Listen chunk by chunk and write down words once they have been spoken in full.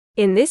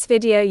In this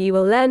video you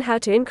will learn how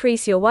to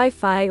increase your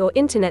Wi-Fi or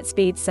internet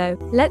speed, so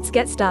let's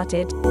get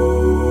started.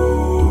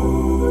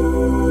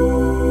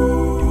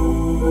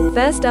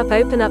 First up,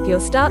 open up your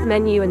Start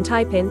menu and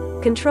type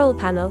in Control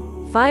Panel.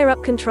 Fire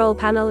up Control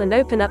Panel and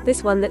open up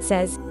this one that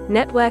says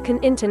Network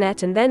and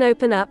Internet, and then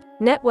open up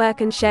Network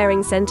and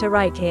Sharing Center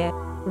right here.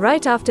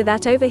 Right after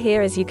that, over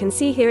here, as you can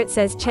see here, it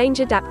says Change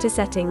Adapter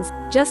Settings.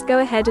 Just go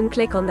ahead and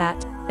click on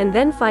that, and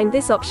then find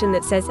this option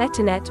that says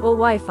Ethernet or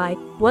Wi-Fi.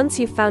 Once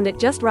you've found it,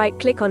 just right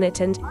click on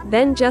it and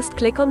then just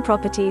click on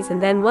Properties,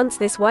 and then once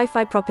this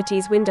Wi-Fi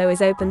Properties window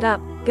is opened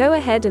up, go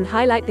ahead and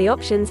highlight the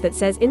options that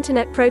says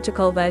Internet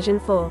Protocol version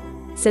 4.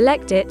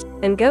 Select it,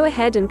 and go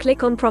ahead and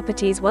click on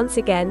Properties once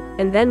again,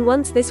 and then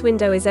once this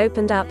window is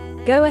opened up,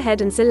 go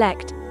ahead and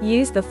select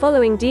Use the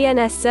following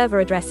DNS server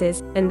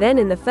addresses, and then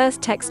in the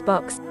first text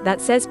box that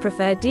says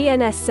Prefer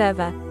DNS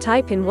server,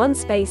 type in 1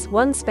 space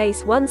 1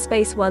 space 1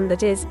 space 1,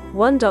 that is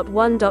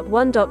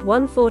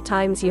 1.1.1.1. 4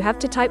 times you have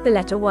to type the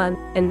letter 1,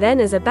 and then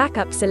as a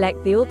backup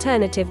select the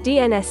alternative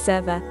DNS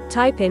server,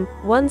 type in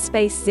 1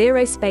 space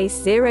 0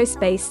 space 0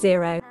 space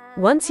 0.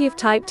 Once you've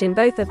typed in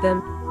both of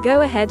them,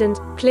 go ahead and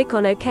click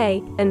on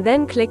OK, and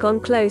then click on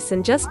Close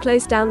and just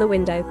close down the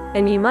window,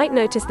 and you might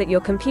notice that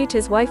your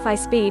computer's Wi-Fi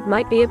speed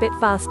might be a bit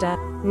faster.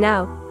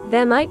 Now,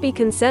 there might be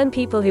concerned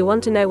people who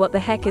want to know what the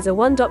heck is a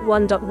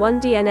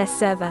 1.1.1 DNS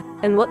server,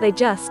 and what they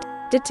just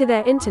did to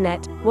their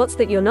internet. What's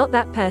that? You're not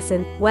that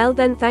person? Well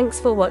then, thanks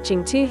for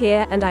watching to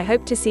here, and I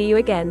hope to see you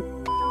again.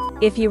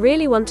 If you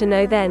really want to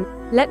know, then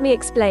let me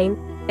explain.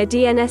 A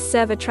DNS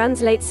server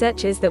translates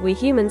searches that we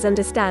humans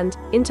understand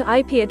into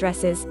IP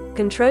addresses,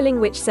 controlling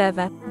which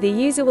server the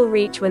user will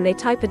reach when they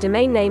type a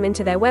domain name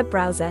into their web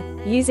browser.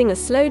 Using a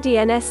slow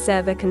DNS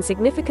server can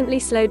significantly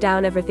slow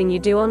down everything you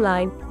do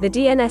online. The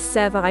DNS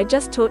server I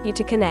just taught you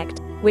to connect,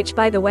 which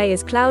by the way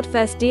is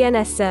Cloud1st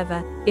DNS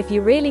server, if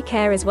you really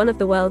care, is one of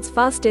the world's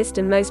fastest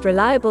and most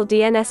reliable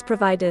DNS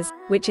providers,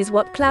 which is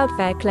what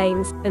Cloudflare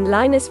claims, and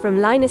Linus from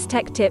Linus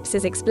Tech Tips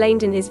has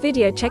explained in his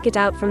video. Check it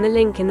out from the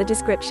link in the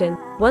description.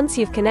 Once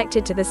you've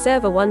connected to the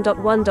server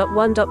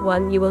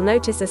 1.1.1.1, you will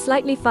notice a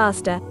slightly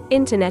faster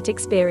internet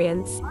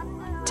experience.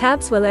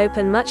 Tabs will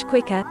open much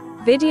quicker,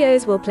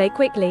 videos will play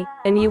quickly,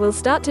 and you will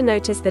start to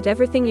notice that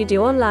everything you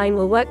do online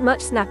will work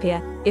much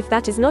snappier. If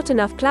that is not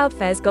enough,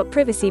 Cloudflare's got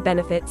privacy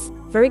benefits.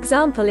 For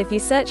example, if you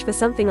search for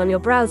something on your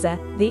browser,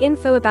 the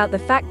info about the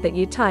fact that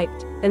you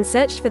typed and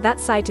searched for that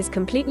site is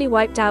completely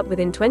wiped out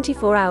within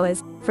 24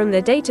 hours from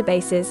the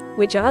databases,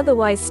 which are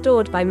otherwise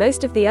stored by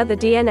most of the other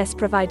DNS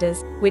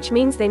providers, which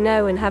means they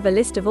know and have a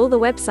list of all the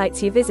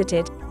websites you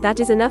visited. That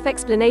is enough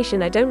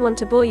explanation. I don't want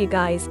to bore you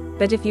guys,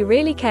 but if you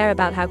really care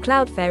about how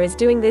Cloudflare is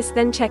doing this,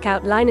 then check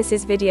out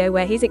Linus's video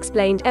where he's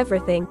explained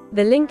everything.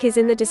 The link is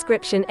in the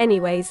description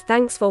anyways.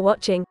 Thanks for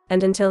watching,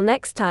 and until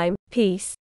next time, peace.